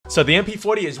So the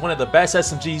MP40 is one of the best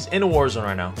SMGs in a Warzone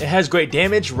right now. It has great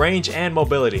damage, range, and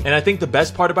mobility. And I think the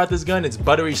best part about this gun is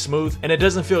buttery smooth, and it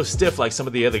doesn't feel stiff like some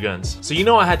of the other guns. So you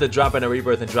know I had to drop in a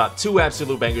Rebirth and drop 2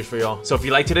 absolute bangers for y'all. So if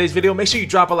you like today's video, make sure you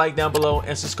drop a like down below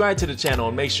and subscribe to the channel,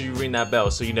 and make sure you ring that bell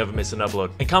so you never miss an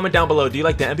upload. And comment down below, do you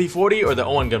like the MP40 or the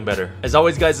O1 gun better? As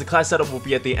always guys, the class setup will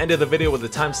be at the end of the video with the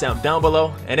timestamp down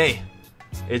below. And hey,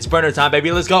 it's burner time,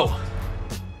 baby, let's go!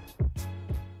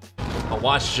 My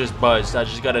watch just buzzed. I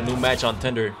just got a new match on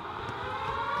Tinder.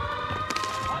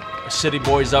 City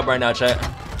boys up right now, chat.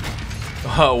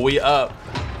 Oh, we up.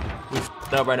 We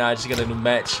f***ed up right now. I just got a new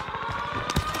match.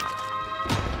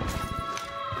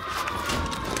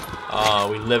 Oh,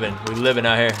 we living. We living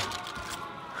out here.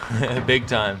 Big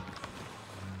time.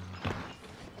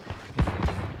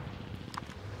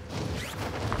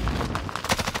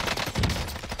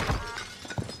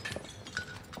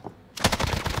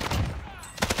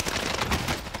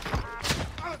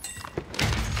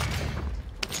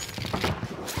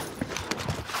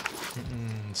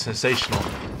 Sensational.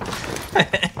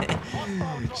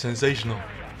 Sensational.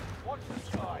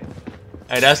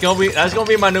 Hey, that's gonna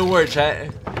be my new word,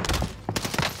 chat.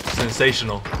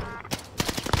 Sensational.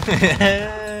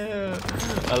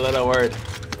 I love that word.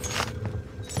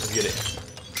 Let's get it.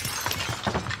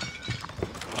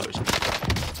 Oh,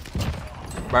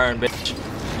 burn, bitch.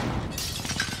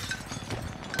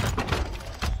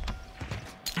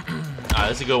 Alright,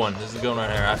 this is a good one. This is a good one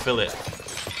right here. I feel it.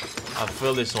 I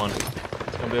feel this one.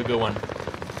 Gonna be a good one.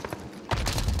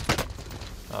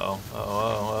 Uh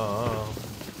oh.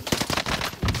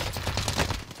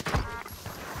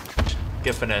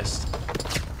 Get finessed.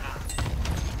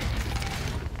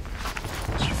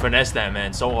 Just finesse that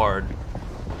man so hard.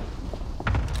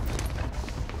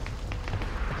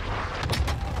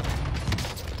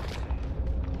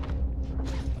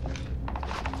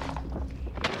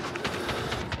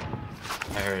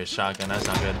 I hear a shotgun. That's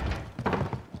not good.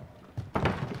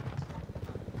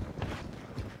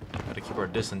 Keep our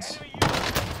distance.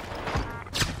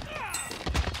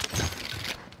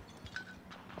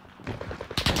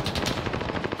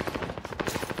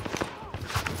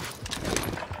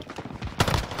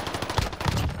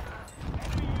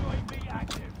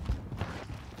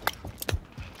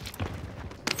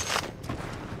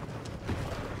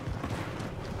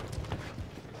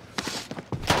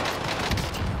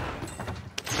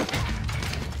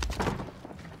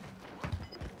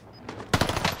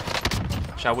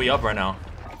 Shall we up right now?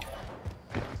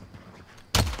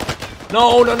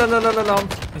 No.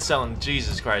 I'm selling.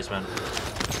 Jesus Christ, man.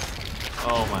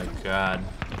 Oh my God.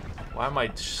 Why am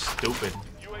I stupid?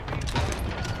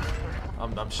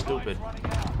 I'm stupid.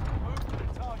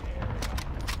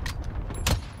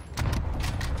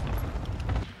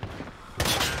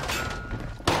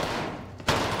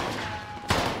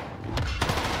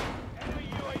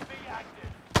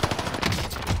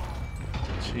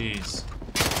 Jeez.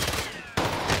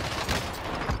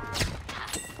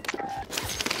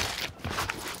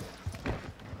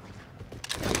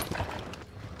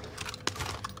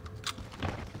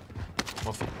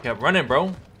 Kept running,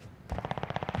 bro.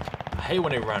 I hate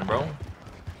when they run, bro.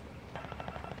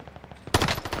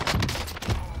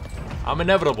 I'm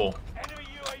inevitable. Enemy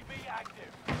UAV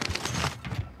active.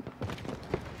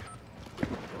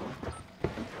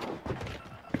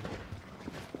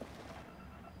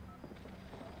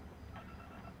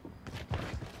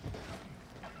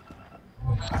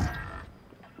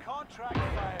 Contract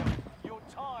failed. Your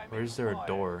time. Where's there a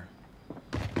door?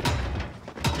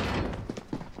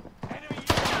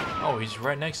 Oh, he's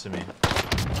right next to me.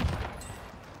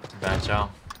 Bad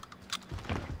child.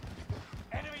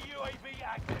 Enemy UAV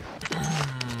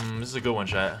active. This is a good one,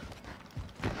 chat.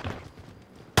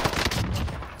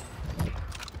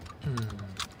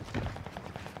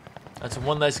 That's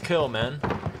one less kill, man.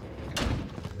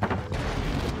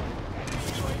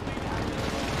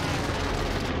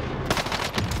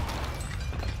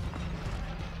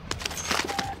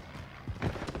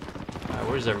 Alright,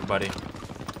 where's everybody?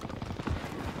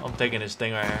 I'm taking this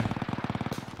thing right here.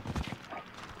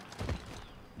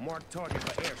 Mark target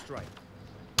for airstrike.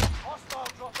 Hostile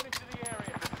dropping into the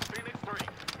area. Phoenix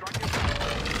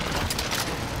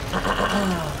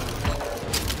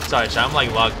 3. Sorry, chat. I'm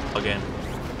like logged again.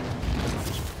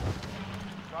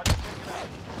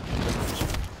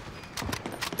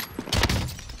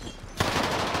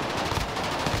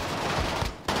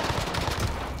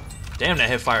 Damn, that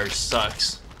hipfire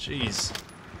sucks. Jeez.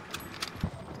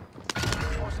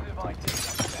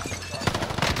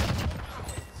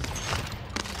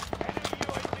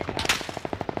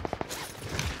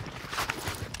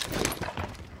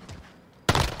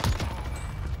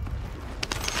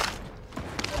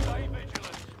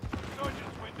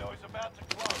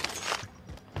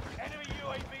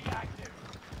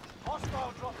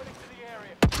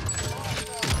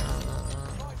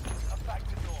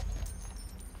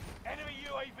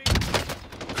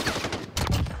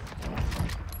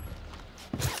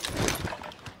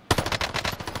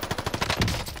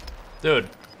 Dude.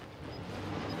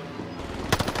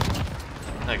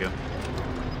 There you go.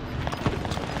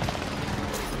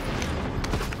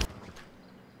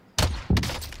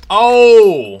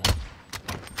 Oh!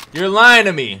 You're lying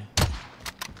to me.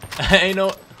 Ain't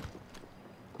no...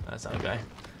 That's not a guy.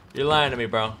 You're lying to me,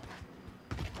 bro.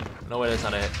 No way, that's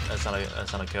not a hit. That's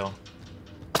not a kill.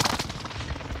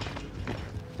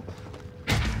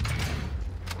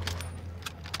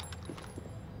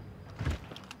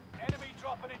 Enemy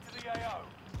dropping into the AO.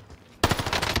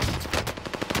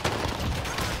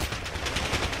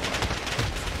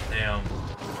 Damn.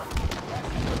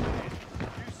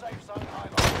 New safe zone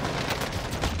highlighted.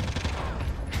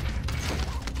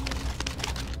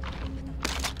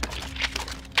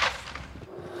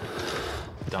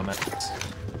 Dumbass.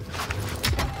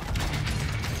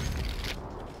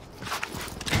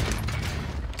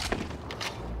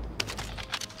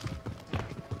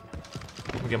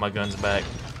 Let me get my guns back.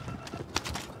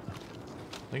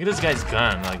 Look at this guy's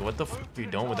gun. Like, what the f are you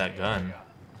doing with that gun?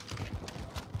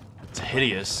 It's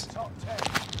hideous. Top 10.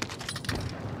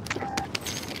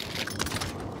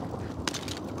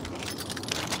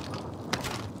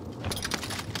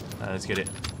 Alright, let's get it.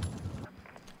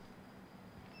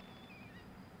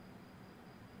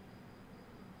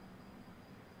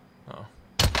 Oh.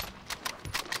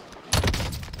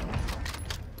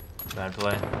 Bad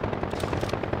play.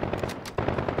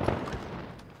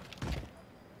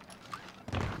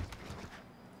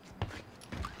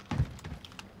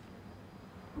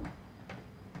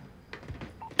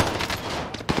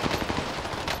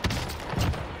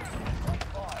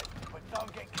 Fine, but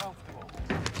don't get comfortable.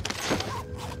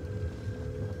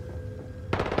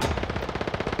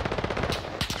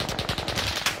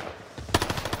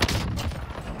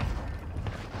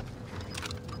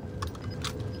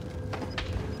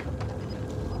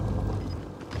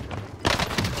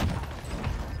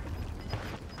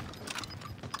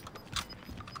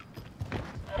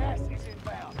 Gas is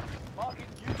inbound. Marking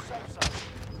new safe zone.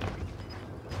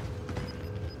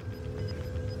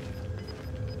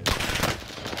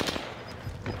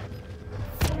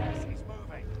 Gas is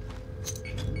moving.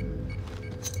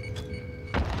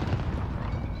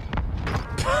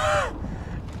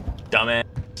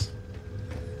 Dumbass.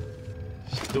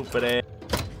 Stupid ass.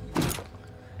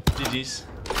 GG's.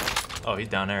 Oh, he's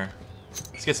down there.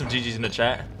 Let's get some GG's in the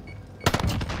chat.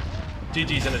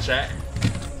 GG's in the chat.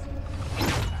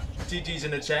 GG's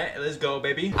in the chat. Let's go,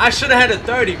 baby. I should have had a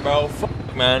 30, bro.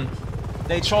 Fuck, man.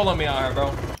 They trolling me out here,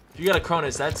 bro. If you got a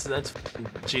Cronus, that's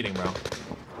cheating, bro.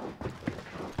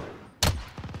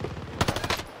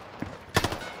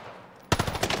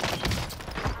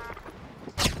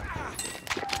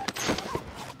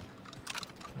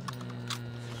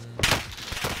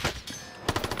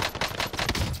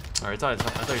 Alright, I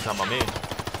thought you were talking about me.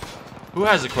 Who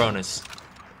has a Cronus?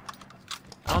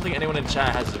 I don't think anyone in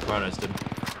chat has a Cronus, dude.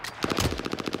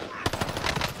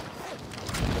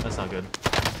 That's not good.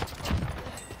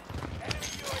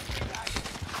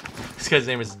 This guy's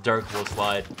name is Dark Will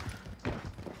Slide.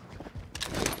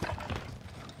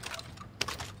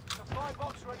 Supply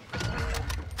box ready for delivery.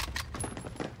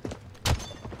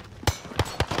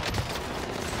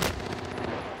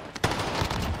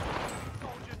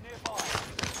 Soldier nearby.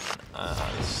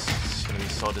 This is gonna be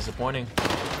so disappointing.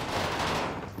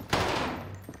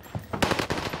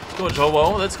 Let's go,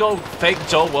 Joe. Let's go, fake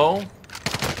Joe.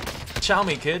 Chow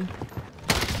me, kid.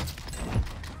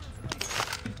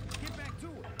 Get back to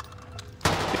it.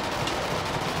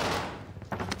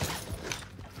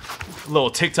 Little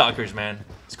TikTokers, man.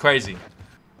 It's crazy.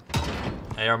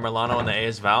 AR Milano and the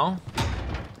AS Val.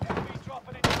 Enemy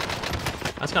dropping into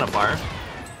That's kind of fire.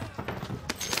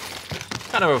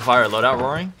 Kind of a fire loadout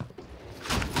roaring.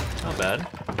 Not bad.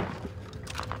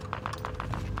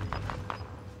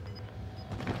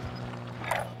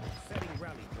 Setting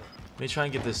rally point. Let me try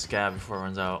and get this scab before it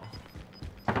runs out.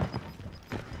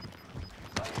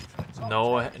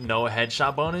 No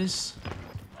headshot bonus.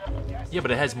 Yeah, but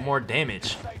it has more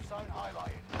damage. safe zone highlighted.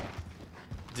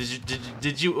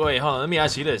 Did you wait? Hold on. Let me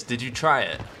ask you this. Did you try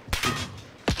it?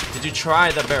 Did you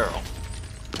try the barrel?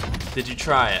 Did you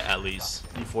try it at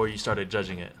least before you started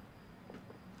judging it?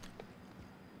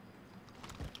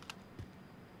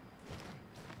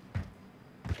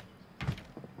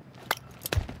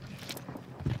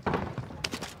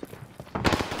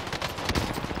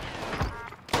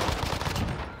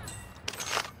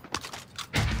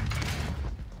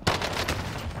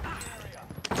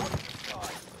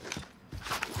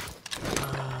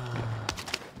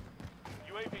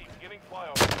 UAV giving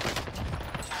flyover.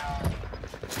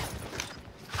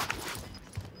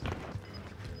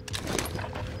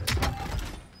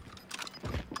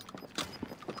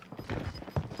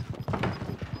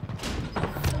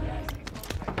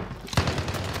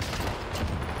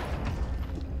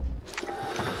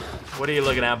 What are you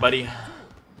looking at, buddy?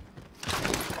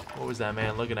 What was that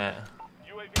man looking at?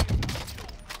 UAV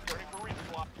turning for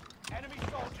resupply. Enemy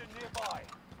soldier nearby.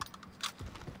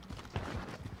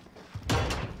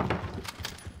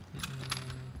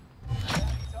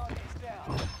 Target's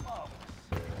down.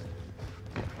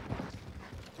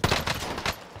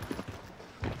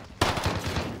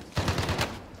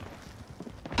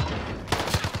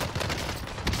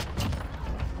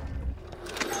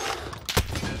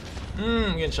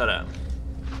 I'm getting shot at.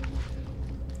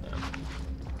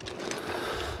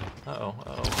 Uh-oh,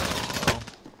 uh-oh,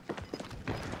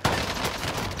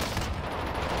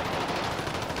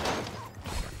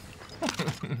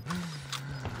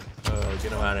 uh-oh.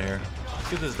 Get him out of here. Let's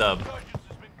get this dub.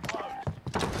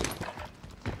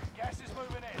 Gas is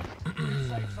moving in.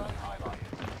 Safe zone highlighted.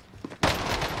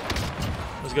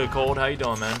 What's good, Cold? How you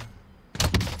doing, man?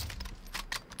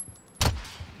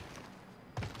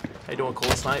 How you doing,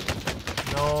 Cold Snipe?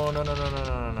 No.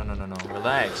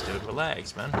 Relax, dude.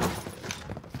 Relax, man.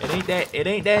 It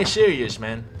ain't that serious,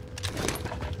 man.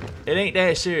 It ain't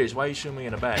that serious. Why you shooting me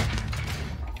in the back?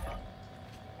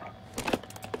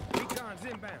 Recon's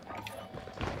inbound.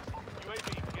 UAV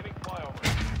beginning flyover.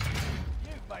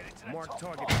 You've made it to the Mark top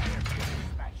target. five.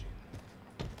 Smash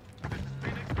it.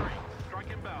 Phoenix 3, strike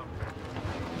inbound.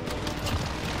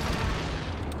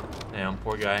 Damn,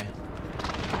 poor guy.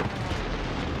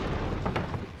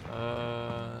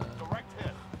 Direct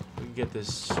hit. We can get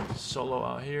this solo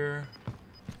out here.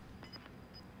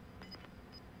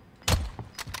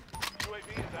 UAV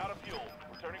is out of fuel.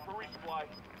 Returning for resupply.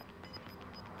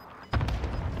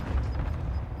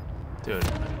 Dude,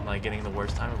 I'm like getting the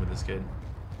worst timing with this kid.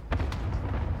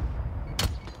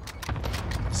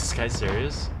 Is this guy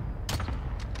serious?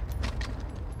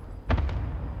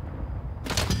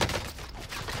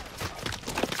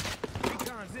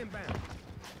 Recon's inbound.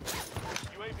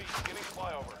 UAV beginning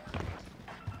flyover.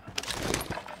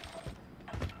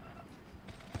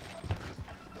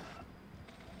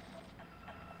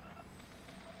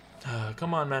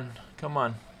 Come on, man. Come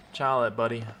on. Chow it,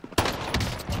 buddy.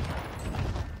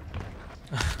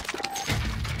 I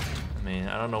mean,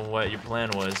 I don't know what your plan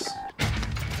was.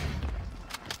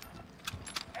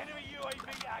 Enemy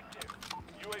UAV active.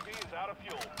 UAV is out of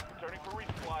fuel. Returning for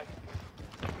resupply.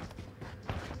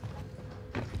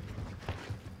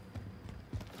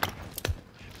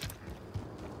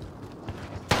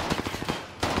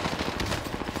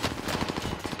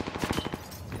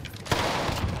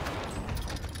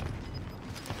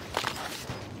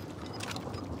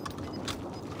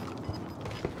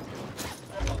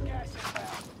 Gas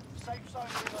inbound. Safe zone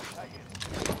relocated.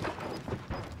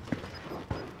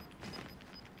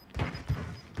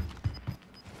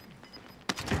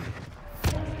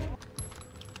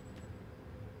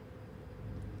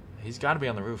 He's got to be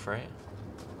on the roof, right?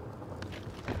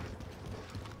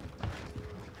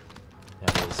 Yeah,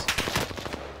 it is.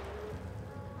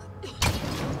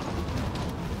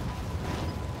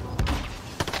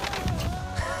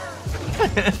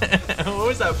 What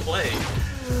was that play?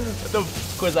 What the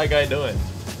fuck was that guy doing?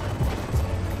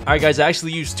 Alright guys, I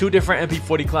actually used two different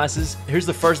MP40 classes. Here's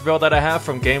the first build that I have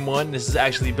from game 1. This is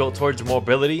actually built towards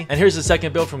mobility. And here's the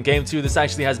second build from game 2. This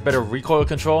actually has better recoil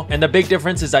control. And the big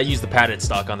difference is I use the padded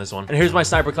stock on this one. And here's my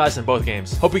sniper class in both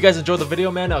games. Hope you guys enjoyed the video,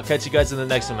 man. I'll catch you guys in the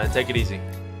next one, man. Take it easy.